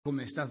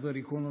come è stato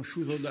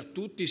riconosciuto da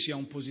tutti, sia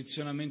un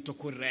posizionamento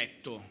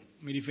corretto.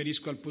 Mi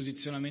riferisco al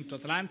posizionamento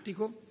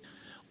atlantico.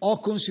 Ho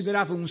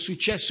considerato un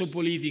successo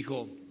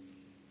politico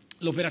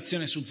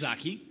l'operazione su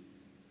Zaki.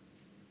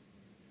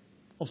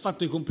 Ho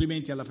fatto i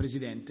complimenti alla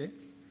Presidente.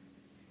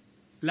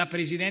 La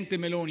Presidente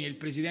Meloni e il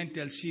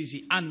Presidente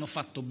Al-Sisi hanno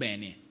fatto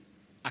bene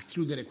a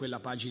chiudere quella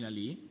pagina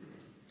lì.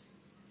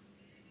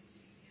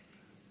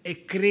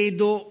 E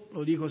credo,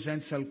 lo dico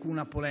senza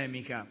alcuna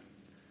polemica,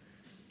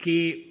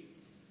 che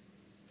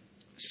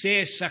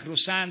se è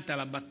sacrosanta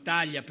la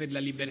battaglia per la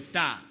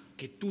libertà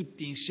che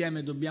tutti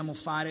insieme dobbiamo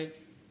fare,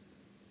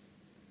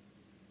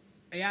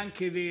 è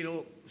anche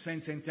vero,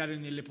 senza entrare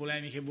nelle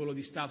polemiche volo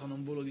di Stato o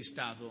non volo di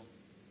Stato,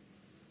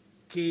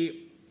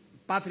 che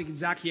Patrick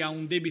Zaki ha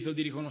un debito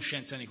di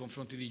riconoscenza nei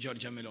confronti di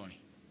Giorgia Meloni.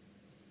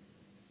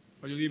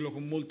 Voglio dirlo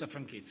con molta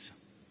franchezza.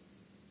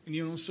 Quindi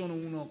io non sono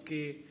uno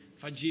che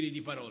fa giri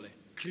di parole.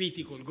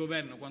 Critico il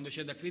governo quando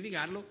c'è da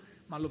criticarlo,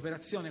 ma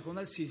l'operazione con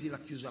Al-Sisi l'ha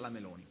chiusa la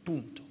Meloni.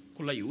 Punto.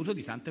 Con l'aiuto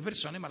di tante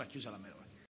persone, ma l'ha chiusa la Meloni.